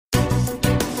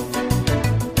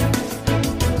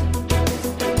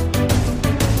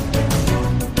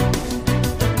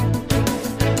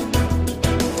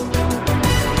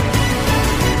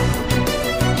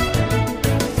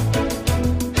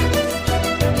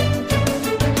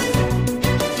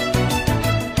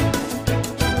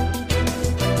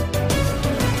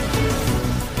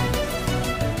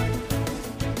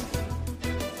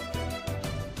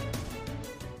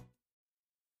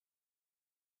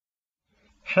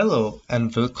Hello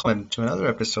and welcome to another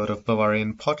episode of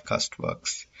Bavarian Podcast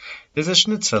Works. This is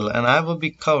Schnitzel and I will be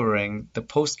covering the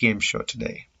post-game show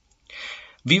today.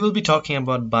 We will be talking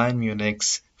about Bayern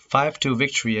Munich's 5-2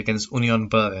 victory against Union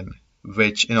Berlin,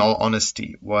 which in all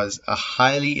honesty was a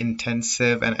highly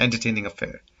intensive and entertaining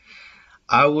affair.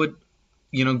 I would,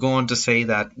 go on to say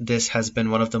that this has been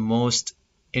one of the most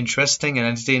interesting and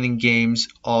entertaining games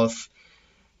of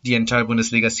the entire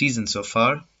Bundesliga season so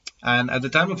far. And at the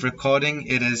time of recording,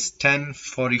 it is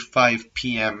 10:45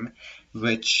 p.m.,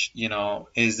 which,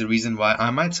 is the reason why I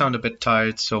might sound a bit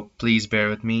tired, so please bear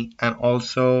with me. And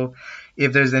also,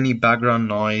 if there's any background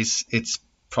noise, it's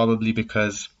probably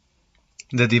because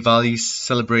the Diwali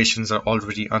celebrations are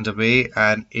already underway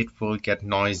and it will get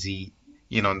noisy,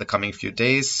 in the coming few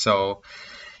days. So,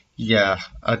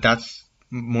 that's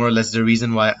more or less the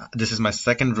reason why this is my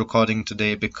second recording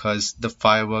today, because the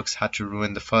fireworks had to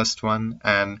ruin the first one.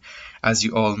 And as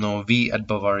you all know, we at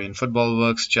Bavarian Football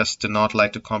Works just do not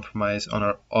like to compromise on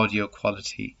our audio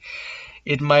quality.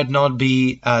 It might not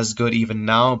be as good even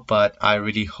now, but I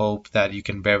really hope that you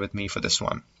can bear with me for this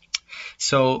one.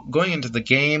 So going into the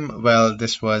game, well,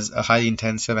 this was a highly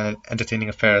intensive and entertaining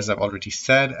affair, as I've already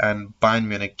said, and Bayern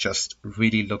Munich just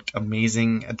really looked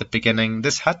amazing at the beginning.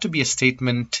 This had to be a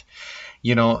statement,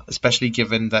 especially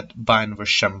given that Bayern were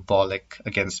shambolic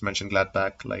against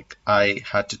Mönchengladbach. Like, I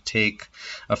had to take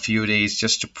a few days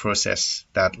just to process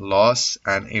that loss,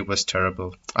 and it was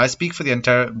terrible. I speak for the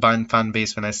entire Bayern fan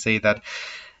base when I say that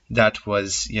that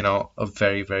was, a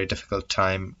very, very difficult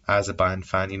time as a Bayern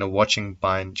fan, watching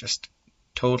Bayern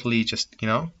totally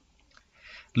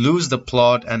lose the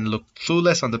plot and look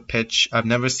clueless on the pitch. I've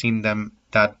never seen them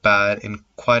that bad in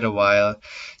quite a while,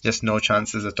 just no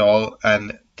chances at all.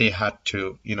 And they had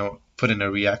to, put in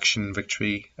a reaction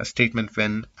victory, a statement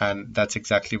win, and that's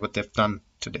exactly what they've done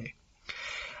today.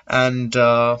 And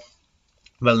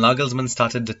Nagelsmann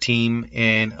started the team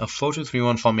in a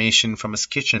 4-2-3-1 formation from his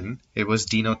kitchen. It was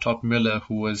Thomas Müller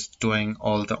who was doing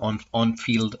all the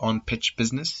on-field, on-pitch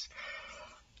business.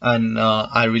 And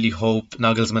I really hope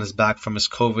Nagelsmann is back from his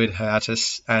COVID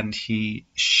hiatus and he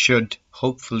should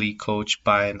hopefully coach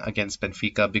Bayern against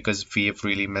Benfica, because we have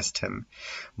really missed him.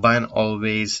 Bayern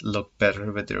always look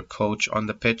better with their coach on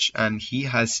the pitch, and he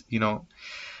has,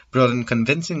 brought in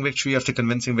convincing victory after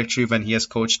convincing victory when he has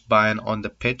coached Bayern on the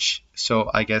pitch. So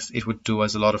I guess it would do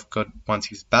us a lot of good once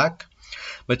he's back.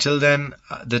 But till then,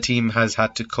 the team has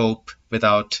had to cope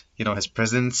without, his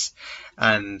presence.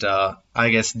 And I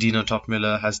guess Thomas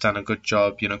Müller has done a good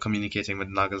job, communicating with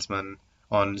Nagelsmann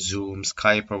on Zoom,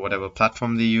 Skype, or whatever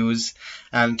platform they use.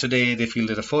 And today they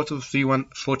fielded a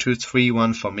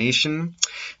 4-2-3-1 formation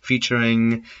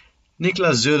featuring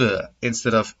Niklas Süle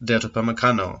instead of Dayot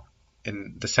Upamecano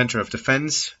in the center of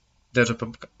defense.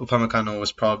 Dayot Upamecano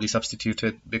was probably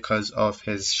substituted because of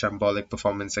his shambolic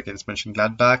performance against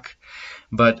Mönchengladbach,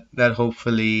 but that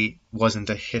hopefully wasn't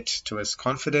a hit to his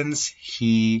confidence.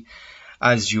 He,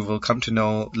 as you will come to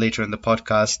know later in the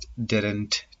podcast,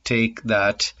 didn't take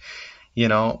that,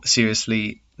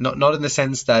 seriously. Not in the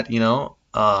sense that,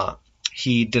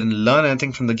 he didn't learn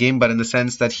anything from the game, but in the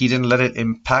sense that he didn't let it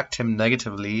impact him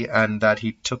negatively, and that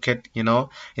he took it, in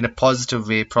a positive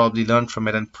way, probably learned from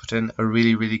it and put in a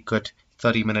really, really good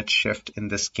 30-minute shift in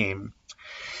this game.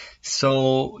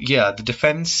 So, the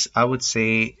defense, I would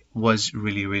say, was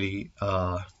really, really,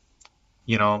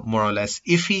 more or less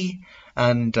iffy.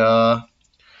 And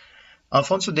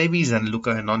Alphonso Davies and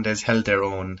Lucas Hernandez held their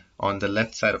own on the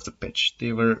left side of the pitch.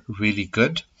 They were really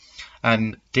good.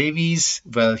 And Davies,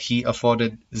 he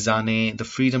afforded Sané the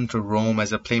freedom to roam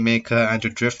as a playmaker and to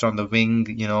drift on the wing,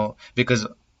 because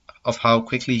of how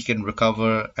quickly he can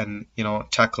recover and,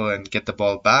 tackle and get the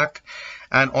ball back,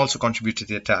 and also contribute to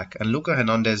the attack. And Lucas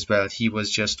Hernandez, he was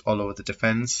just all over the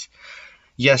defense.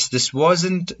 Yes, this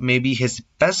wasn't maybe his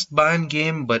best Bayern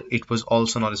game, but it was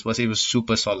also not his worst. It was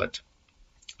super solid.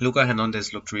 Lucas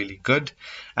Hernandez looked really good,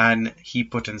 and he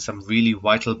put in some really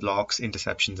vital blocks,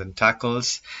 interceptions and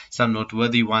tackles. Some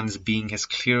noteworthy ones being his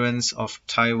clearance of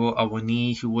Taiwo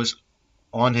Awoniyi, who was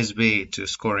on his way to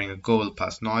scoring a goal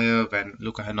past Neuer when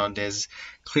Lucas Hernandez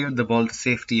cleared the ball to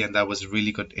safety, and that was a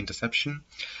really good interception.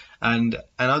 And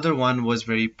another one was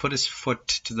where he put his foot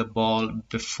to the ball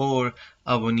before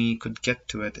Awoniyi could get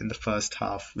to it in the first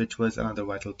half, which was another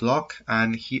vital block.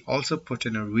 And he also put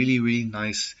in a really, really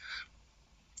nice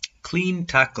clean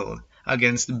tackle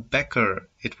against Becker,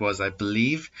 it was, I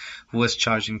believe, who was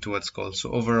charging towards goal.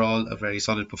 So overall, a very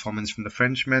solid performance from the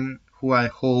Frenchman, who I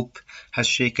hope has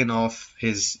shaken off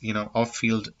his,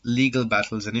 off-field legal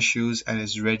battles and issues and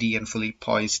is ready and fully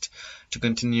poised to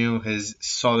continue his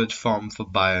solid form for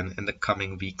Bayern in the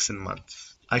coming weeks and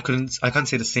months. I can't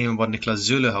say the same about Niklas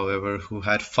Süle, however, who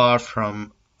had far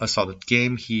from a solid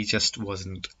game. He just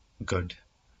wasn't good.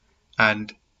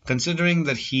 And considering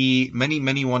that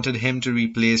many wanted him to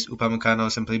replace Upamecano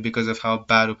simply because of how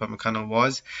bad Upamecano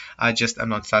was, I just am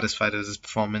not satisfied with his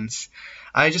performance.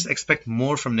 I just expect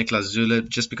more from Niklas Süle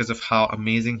just because of how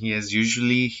amazing he is.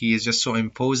 Usually he is just so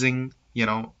imposing,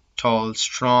 tall,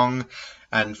 strong,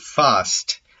 and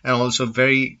fast, and also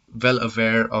very well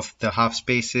aware of the half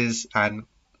spaces and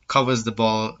covers the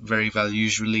ball very well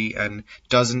usually and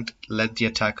doesn't let the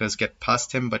attackers get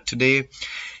past him. But today,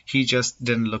 he just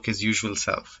didn't look his usual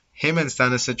self. Him and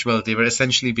Stanisic, well, they were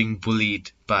essentially being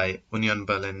bullied by Union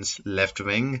Berlin's left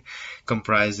wing,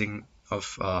 comprising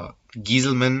of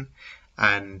Gieselmann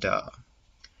and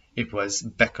it was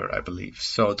Becker, I believe.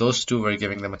 So those two were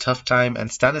giving them a tough time. And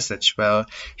Stanisic, well,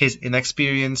 his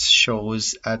inexperience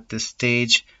shows at this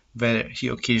stage where he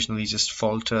occasionally just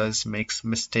falters, makes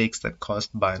mistakes that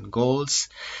cost Bayern goals.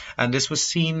 And this was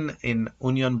seen in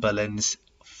Union Berlin's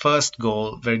first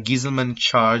goal, where Gieselmann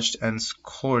charged and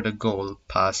scored a goal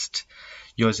past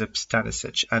Josip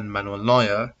Stanisic and Manuel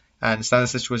Neuer. And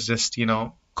Stanisic was just,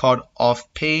 caught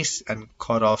off pace and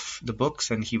caught off the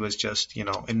books, and he was just,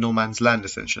 in no man's land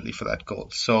essentially for that goal.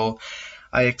 So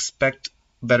I expect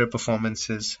better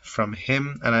performances from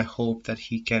him, and I hope that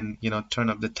he can, turn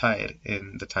up the tide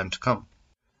in the time to come.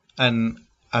 And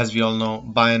as we all know,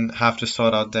 Bayern have to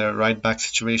sort out their right back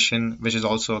situation, which is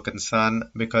also a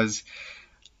concern because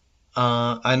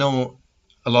I know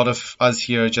a lot of us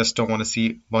here just don't want to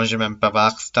see Benjamin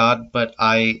Pavard start, but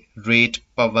I rate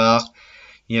Pavard,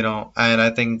 and I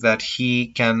think that he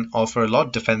can offer a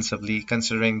lot defensively,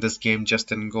 considering this game just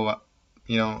didn't go,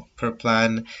 per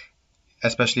plan,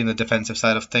 especially in the defensive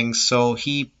side of things. So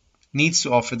he needs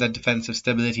to offer that defensive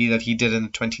stability that he did in the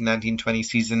 2019-20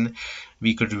 season.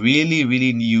 We could really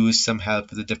use some help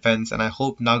with the defense, and I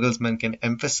hope Nagelsmann can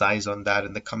emphasize on that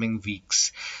in the coming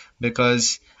weeks,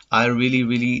 because I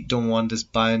really don't want this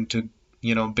Bayern to,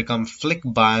 become flick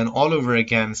Bayern all over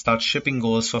again, start shipping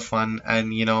goals for fun, and,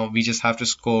 we just have to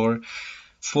score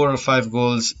 4 or 5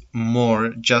 goals more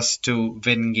just to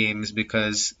win games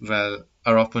because, well,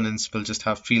 our opponents will just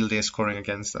have field day scoring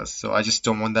against us. So I just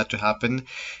don't want that to happen.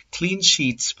 Clean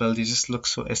sheets, well, they just look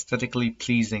so aesthetically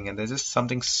pleasing, and there's just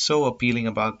something so appealing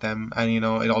about them. And,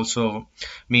 it also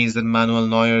means that Manuel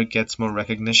Neuer gets more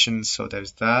recognition, so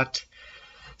there's that.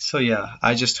 So yeah,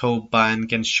 I just hope Bayern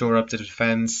can shore up the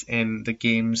defense in the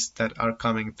games that are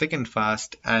coming thick and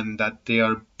fast, and that they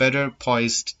are better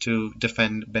poised to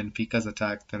defend Benfica's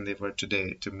attack than they were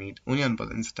today to meet Union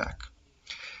Berlin's attack.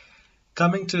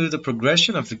 Coming to the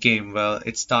progression of the game, well,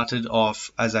 it started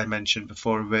off, as I mentioned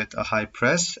before, with a high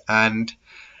press, and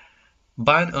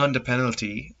Bayern earned a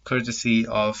penalty courtesy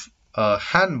of a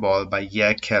handball by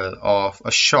Jäkel of a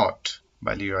shot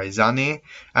by Leroy Sané,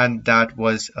 and that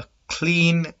was a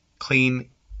clear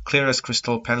as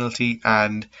crystal penalty,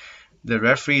 and the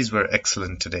referees were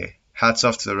excellent today. Hats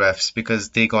off to the refs,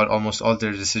 because they got almost all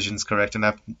their decisions correct, and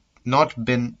I've not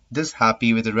been this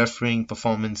happy with the refereeing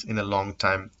performance in a long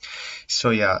time. So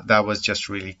yeah, that was just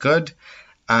really good.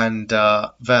 And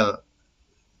well,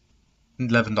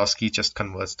 Lewandowski just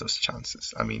converts those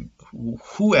chances. I mean,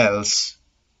 who else,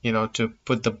 to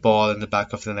put the ball in the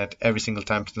back of the net every single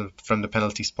time from the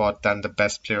penalty spot than the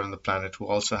best player on the planet, who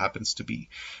also happens to be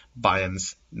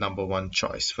Bayern's number 1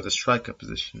 choice for the striker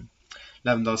position.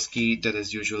 Lewandowski did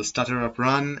his usual stutter-up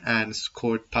run and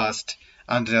scored past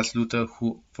Andreas Luther,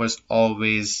 who was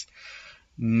always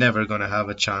never going to have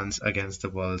a chance against the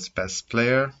world's best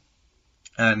player.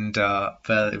 And,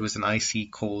 well, it was an icy,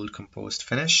 cold, composed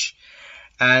finish.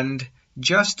 And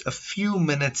just a few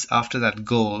minutes after that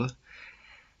goal,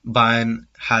 Bayern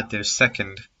had their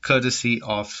second, courtesy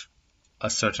of a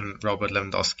certain Robert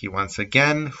Lewandowski once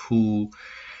again, who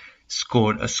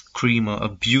scored a screamer, a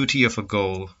beauty of a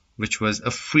goal, which was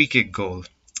a free kick goal.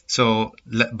 So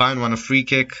Bayern won a free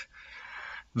kick,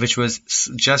 which was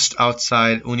just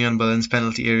outside Union Berlin's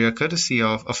penalty area, courtesy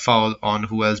of a foul on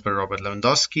who else but Robert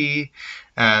Lewandowski.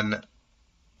 And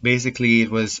basically it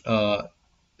was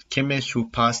Kimmich who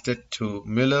passed it to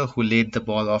Müller, who laid the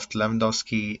ball off to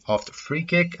Lewandowski off the free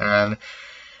kick, and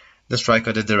the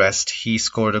striker did the rest. He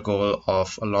scored a goal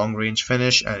of a long-range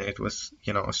finish, and it was,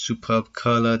 a superb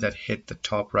curler that hit the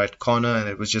top right corner, and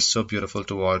it was just so beautiful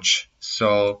to watch.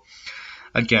 So,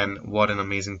 again, what an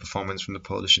amazing performance from the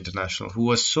Polish international, who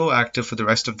was so active for the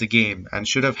rest of the game and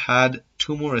should have had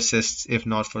 2 more assists if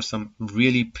not for some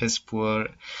really piss-poor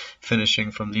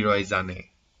finishing from Leroy Sané.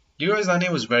 Leroy Sané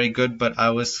was very good, but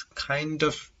I was kind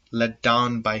of let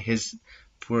down by his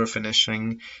poor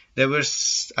finishing. There were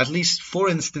at least 4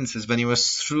 instances when he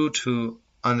was through to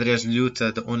Andreas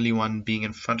Luther, the only one being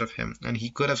in front of him. And he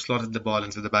could have slotted the ball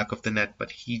into the back of the net,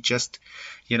 but he just,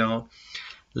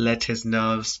 let his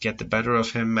nerves get the better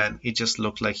of him, and it just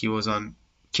looked like he was on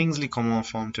Kingsley Coman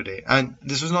form today. And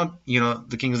this was not,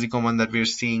 the Kingsley Coman that we're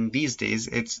seeing these days.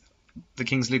 It's the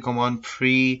Kingsley Coman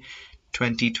pre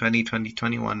 2020,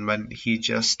 2021, when he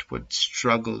just would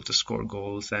struggle to score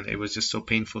goals, and it was just so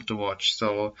painful to watch.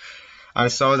 So I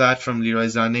saw that from Leroy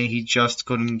Sané. He just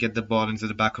couldn't get the ball into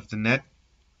the back of the net.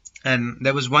 And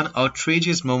there was one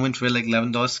outrageous moment where, like,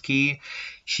 Lewandowski,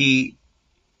 he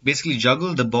basically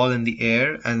juggled the ball in the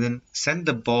air and then sent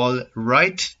the ball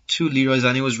right to Leroy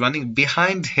Sané, who was running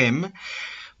behind him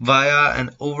via an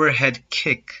overhead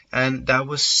kick. And that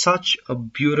was such a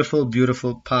beautiful,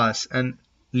 beautiful pass. And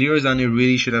Leroy Sané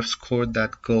really should have scored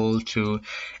that goal to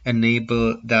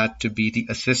enable that to be the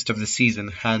assist of the season,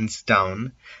 hands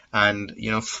down, and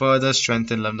further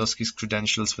strengthen Lewandowski's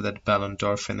credentials for that Ballon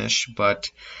d'Or finish.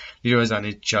 But Leroy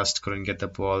Sané just couldn't get the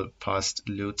ball past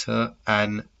Luther,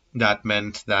 and that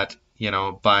meant that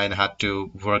Bayern had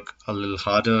to work a little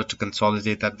harder to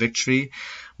consolidate that victory.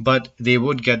 But they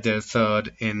would get their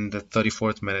third in the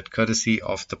 34th minute, courtesy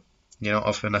of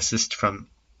of an assist from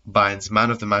Bayern's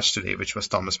man of the match today, which was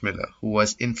Thomas Müller, who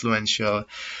was influential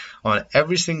on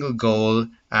every single goal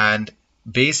and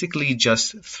basically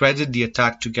just threaded the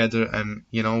attack together and,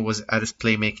 was at his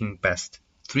playmaking best.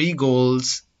 3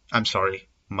 goals. I'm sorry,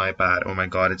 my bad. Oh my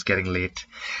God, it's getting late.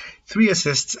 3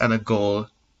 assists and a goal.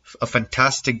 A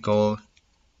fantastic goal.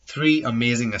 3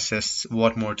 amazing assists.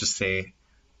 What more to say?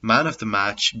 Man of the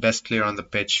match, best player on the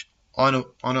pitch, on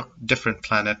a different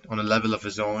planet, on a level of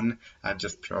his own, and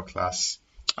just pure class.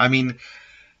 I mean,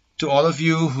 to all of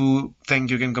you who think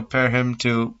you can compare him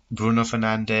to Bruno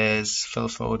Fernandes, Phil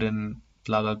Foden,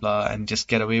 blah, blah, blah, and just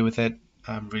get away with it,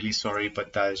 I'm really sorry,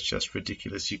 but that is just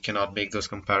ridiculous. You cannot make those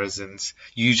comparisons.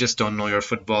 You just don't know your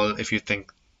football if you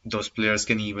think those players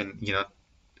can even,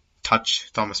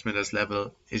 touch Thomas Müller's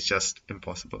level. Is just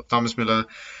impossible. Thomas Müller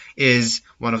is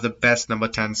one of the best number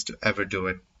 10s to ever do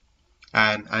it.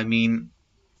 And I mean,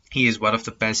 he is one of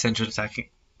the best central attacking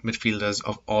midfielders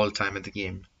of all time in the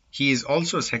game. He is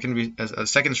also a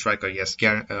second striker, yes,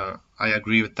 I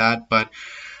agree with that, but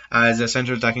as a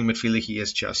central attacking midfielder, he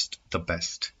is just the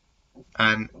best.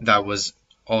 And that was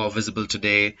all visible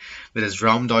today with his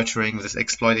Raumdeutering, with his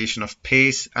exploitation of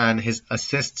pace, and his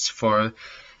assists for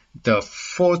the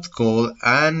 4th goal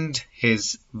and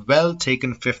his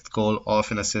well-taken 5th goal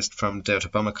off an assist from Dayot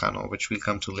Upamecano, which we'll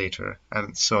come to later.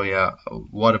 And so, yeah,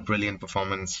 what a brilliant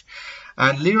performance.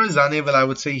 And Leroy Sané, well, I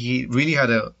would say he really had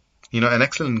an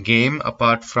excellent game,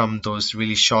 apart from those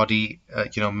really shoddy,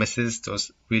 misses,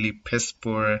 those really piss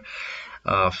poor,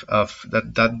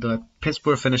 the piss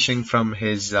poor finishing from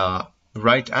his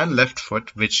right and left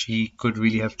foot, which he could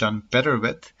really have done better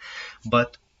with.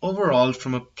 But overall,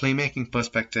 from a playmaking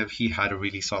perspective, he had a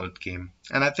really solid game.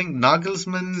 And I think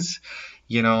Nagelsmann's,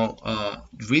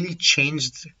 really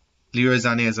changed Leroy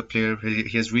Sané as a player.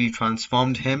 He has really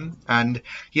transformed him, and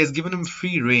he has given him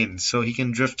free rein, so he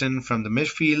can drift in from the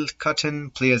midfield, cut in,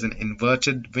 play as an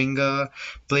inverted winger,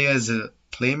 play as a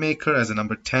playmaker, as a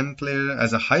number 10 player,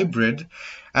 as a hybrid,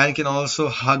 and he can also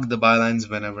hug the bylines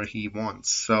whenever he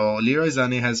wants. So Leroy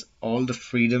Sané has all the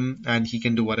freedom, and he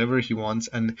can do whatever he wants,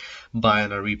 and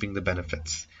Bayern are reaping the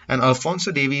benefits. And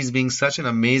Alphonso Davies, being such an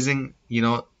amazing,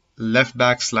 left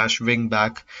back / wing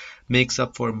back, makes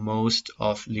up for most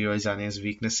of Leroy Sané's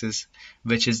weaknesses,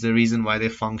 which is the reason why they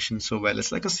function so well.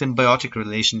 It's like a symbiotic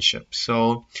relationship.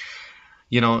 So,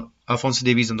 Alphonso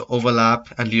Davies on the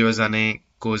overlap, and Leroy Sané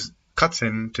cuts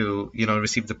in to,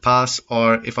 receive the pass,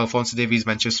 or if Alphonso Davies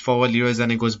ventures forward, Leroy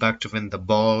Sané goes back to win the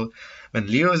ball. When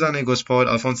Leroy Sané goes forward,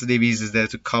 Alphonso Davies is there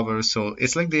to cover. So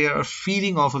it's like they are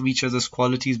feeding off of each other's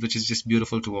qualities, which is just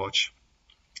beautiful to watch.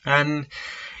 And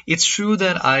it's true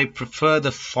that I prefer the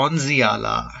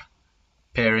Fonziala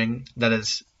pairing, that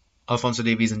is Alphonso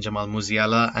Davies and Jamal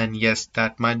Musiala, and yes,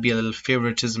 that might be a little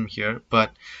favoritism here,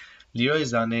 but Leroy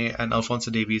Sané and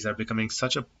Alphonso Davies are becoming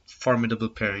such a formidable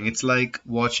pairing. It's like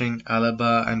watching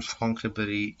Alaba and Franck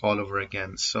Ribéry all over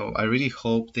again. So I really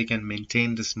hope they can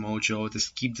maintain this mojo,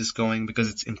 keep this going, because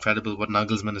it's incredible what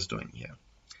Nagelsmann is doing here.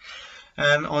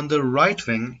 And on the right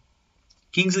wing,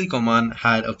 Kingsley Coman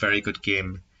had a very good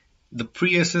game. The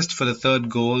pre-assist for the 3rd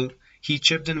goal, he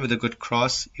chipped in with a good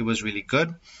cross. It was really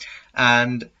good.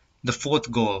 And the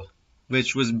 4th goal,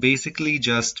 which was basically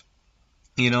just,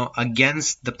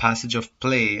 against the passage of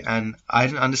play. And I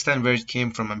didn't understand where it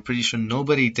came from. I'm pretty sure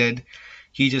nobody did.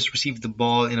 He just received the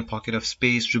ball in a pocket of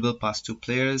space, dribbled past 2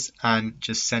 players, and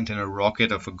just sent in a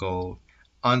rocket of a goal.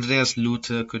 Andreas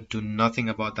Luther could do nothing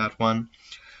about that one.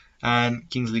 And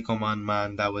Kingsley Coman,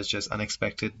 man, that was just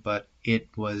unexpected, but it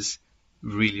was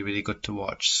really, really good to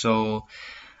watch. So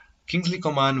Kingsley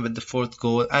Coman with the fourth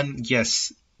goal, and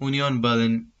yes, Union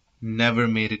Berlin never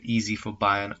made it easy for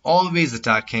Bayern, always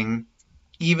attacking,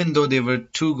 even though they were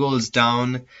 2 goals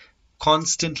down,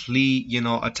 constantly,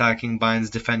 attacking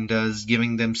Bayern's defenders,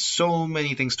 giving them so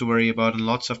many things to worry about and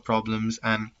lots of problems.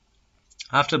 And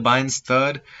after Bayern's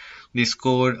third, they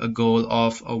scored a goal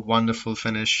off a wonderful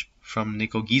finish from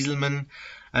Nico Gieselmann,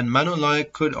 and Manu Neuer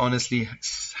could honestly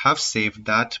have saved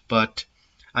that, but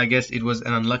I guess it was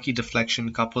an unlucky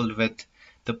deflection coupled with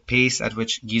the pace at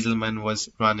which Gieselmann was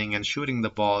running and shooting the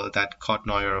ball that caught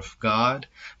Neuer off guard,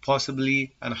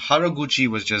 possibly, and Haraguchi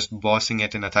was just bossing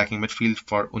it in attacking midfield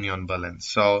for Union Berlin.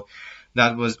 So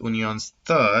that was Union's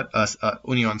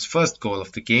first goal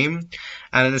of the game.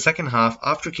 And in the second half,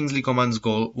 after Kingsley Coman's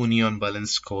goal, Union Berlin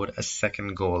scored a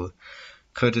second goal,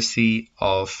 courtesy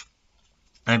of,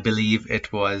 I believe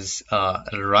it was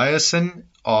Ryerson,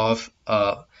 of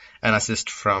an assist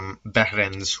from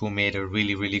Bavarians, who made a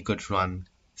really, really good run.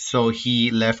 So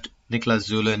he left Niklas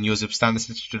Süle and Josip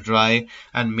Stanisic to dry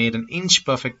and made an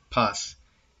inch-perfect pass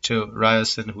to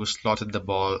Ryerson, who slotted the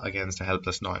ball against a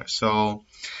helpless Neuer. So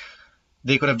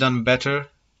they could have done better.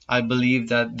 I believe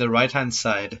that the right-hand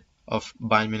side of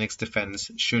Bayern Munich's defense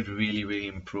should really, really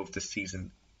improve this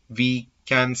season. We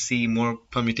can see more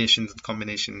permutations and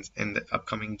combinations in the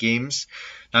upcoming games.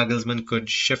 Nagelsmann could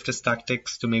shift his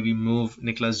tactics to maybe move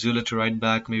Niklas Süle to right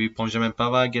back. Maybe Benjamin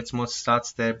Pavard gets more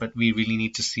starts there, but we really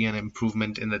need to see an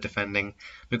improvement in the defending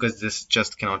because this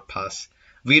just cannot pass.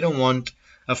 We don't want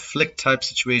a flick type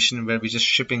situation where we're just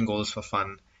shipping goals for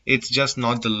fun. It's just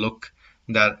not the look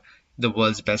that the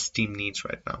world's best team needs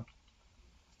right now.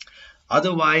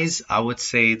 Otherwise, I would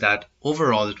say that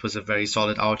overall it was a very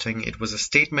solid outing. It was a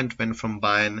statement win from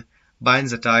Bayern.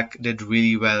 Bayern's attack did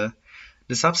really well.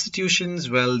 The substitutions,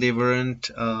 well, they weren't,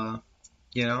 they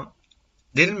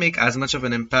didn't make as much of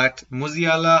an impact.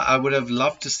 Musiala, I would have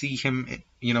loved to see him,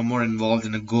 more involved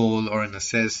in a goal or an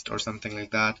assist or something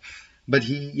like that. But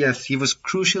he was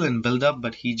crucial in build-up,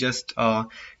 but he just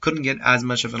couldn't get as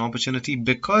much of an opportunity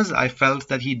because I felt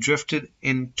that he drifted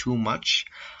in too much.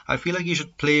 I feel like he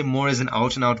should play more as an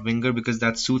out-and-out winger because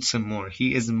that suits him more.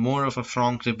 He is more of a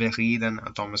Franck Ribéry than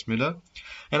a Thomas Müller.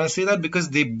 And I say that because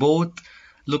they both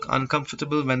look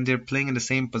uncomfortable when they're playing in the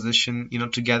same position,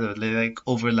 together. They like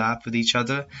overlap with each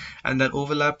other, and that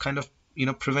overlap kind of,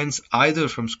 prevents either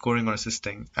from scoring or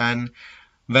assisting. And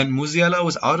when Musiala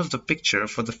was out of the picture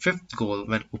for the fifth goal,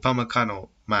 when Upamecano,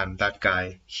 man, that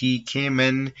guy, he came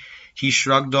in, he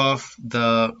shrugged off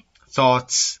the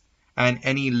thoughts and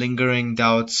any lingering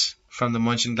doubts from the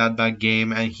Mönchengladbach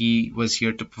game, and he was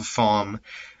here to perform.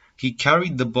 He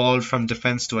carried the ball from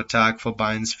defense to attack for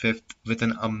Bayern's fifth with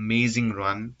an amazing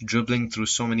run, dribbling through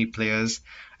so many players,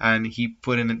 and he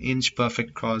put in an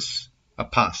inch-perfect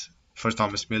pass for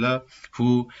Thomas Müller,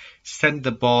 who sent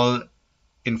the ball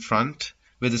in front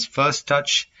with his first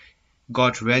touch,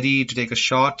 got ready to take a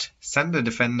shot, sent the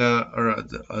defender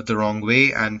the wrong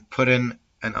way, and put in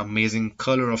an amazing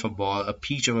curler of a ball, a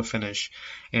peach of a finish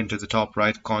into the top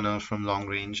right corner from long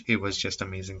range. It was just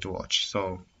amazing to watch.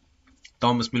 So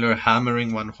Thomas Müller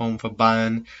hammering one home for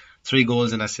Bayern, 3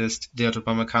 goals and assists. Dayot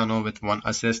Upamecano with 1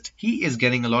 assist. He is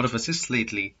getting a lot of assists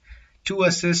lately. 2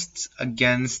 assists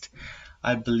against,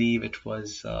 I believe it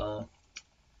was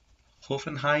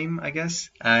Hoffenheim, I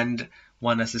guess, and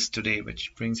 1 assist today,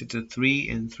 which brings it to 3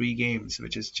 in 3 games,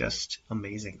 which is just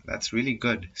amazing. That's really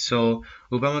good. So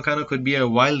Upamecano could be a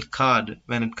wild card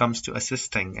when it comes to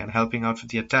assisting and helping out with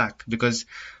the attack, because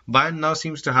Bayern now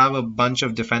seems to have a bunch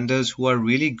of defenders who are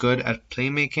really good at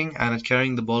playmaking and at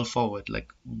carrying the ball forward.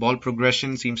 Like, ball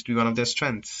progression seems to be one of their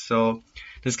strengths. So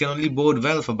this can only bode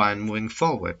well for Bayern moving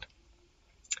forward.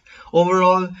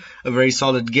 Overall, a very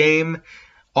solid game.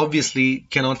 Obviously,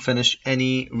 cannot finish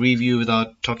any review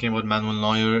without talking about Manuel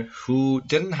Neuer, who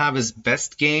didn't have his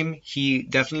best game. He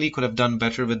definitely could have done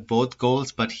better with both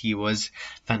goals, but he was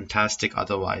fantastic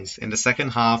otherwise. In the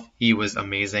second half, he was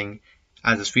amazing.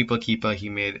 As a sweeper keeper, he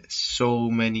made so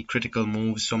many critical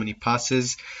moves, so many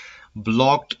passes,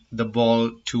 blocked the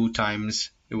ball 2 times.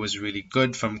 It was really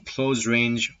good from close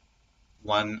range.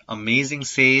 1 amazing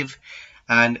save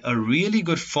and a really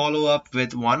good follow-up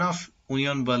with one of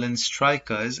Union Berlin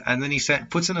strikers, and then he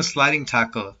puts in a sliding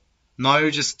tackle. Neuer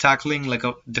just tackling like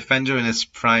a defender in his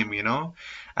prime,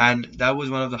 and that was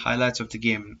one of the highlights of the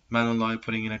game. Manuel Neuer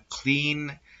putting in a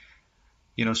clean,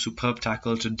 superb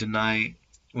tackle to deny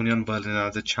Union Berlin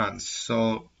another chance.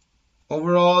 So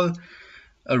overall,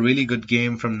 a really good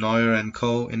game from Neuer and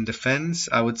co in defense.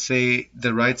 I would say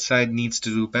the right side needs to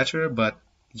do better, but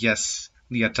yes,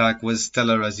 The attack was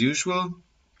stellar as usual,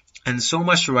 and so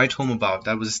much to write home about.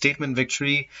 That was a statement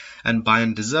victory, and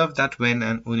Bayern deserved that win,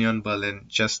 and Union Berlin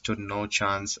just stood no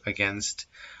chance against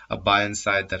a Bayern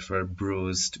side that were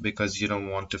bruised, because you don't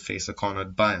want to face a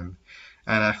cornered Bayern.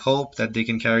 And I hope that they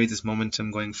can carry this momentum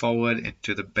going forward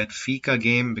into the Benfica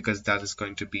game, because that is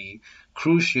going to be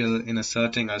crucial in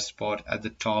asserting our spot at the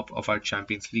top of our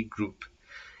Champions League group.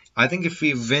 I think if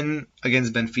we win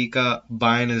against Benfica,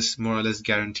 Bayern is more or less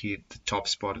guaranteed the top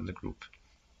spot in the group.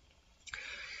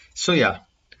 So yeah,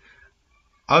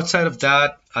 outside of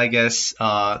that, I guess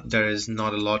there is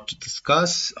not a lot to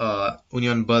discuss.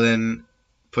 Union Berlin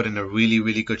put in a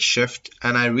really good shift,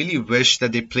 and I really wish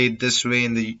that they played this way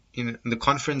in the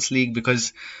Conference League,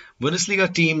 because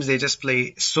Bundesliga teams, they just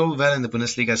play so well in the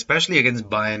Bundesliga, especially against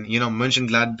Bayern.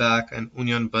 Mönchengladbach and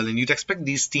Union Berlin. You'd expect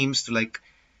these teams to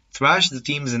thrash the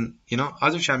teams in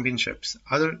other championships,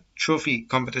 other trophy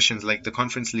competitions like the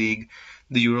Conference League,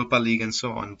 the Europa League, and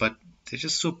so on. But they're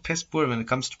just so piss poor when it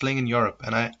comes to playing in Europe,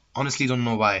 and I honestly don't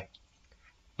know why.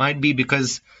 Might be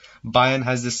because Bayern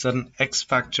has this certain X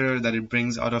factor that it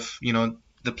brings out of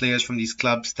the players from these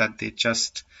clubs that they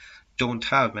just don't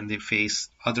have when they face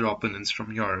other opponents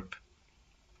from Europe.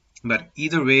 But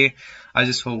either way, I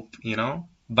just hope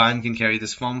Bayern can carry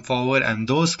this form forward and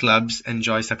those clubs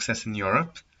enjoy success in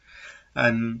Europe.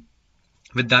 And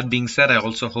with that being said, I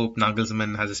also hope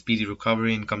Nagelsmann has a speedy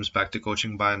recovery and comes back to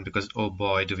coaching Bayern, because oh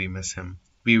boy, do we miss him.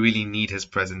 We really need his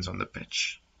presence on the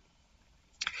pitch.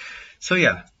 So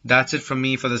yeah, that's it from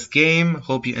me for this game.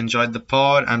 Hope you enjoyed the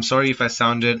pod. I'm sorry if I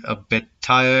sounded a bit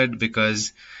tired,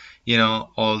 because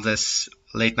all this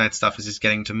late night stuff is just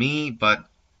getting to me. But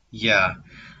yeah,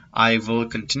 I will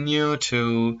continue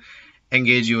to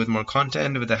engage you with more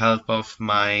content with the help of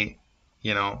my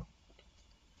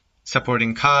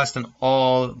supporting cast and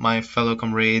all my fellow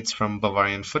comrades from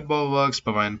Bavarian Football Works,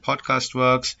 Bavarian Podcast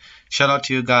Works. Shout out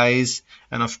to you guys.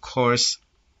 And of course,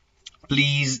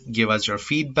 please give us your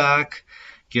feedback,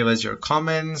 give us your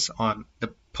comments on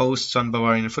the posts on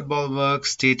Bavarian Football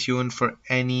Works. Stay tuned for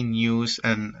any news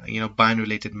and Bayern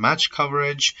related match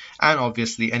coverage, and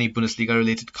obviously any Bundesliga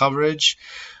related coverage.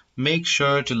 Make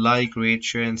sure to like, rate,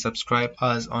 share, and subscribe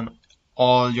us on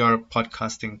all your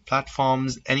podcasting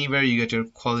platforms, anywhere you get your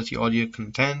quality audio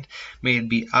content, may it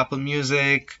be Apple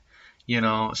Music,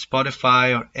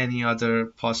 Spotify, or any other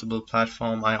possible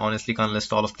platform. I honestly can't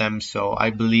list all of them, so I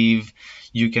believe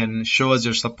you can show us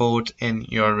your support in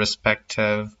your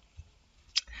respective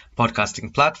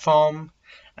podcasting platform.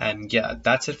 And yeah,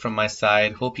 that's it from my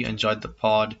side. Hope you enjoyed the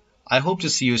pod. I hope to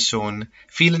see you soon.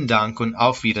 Vielen Dank und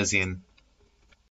auf Wiedersehen.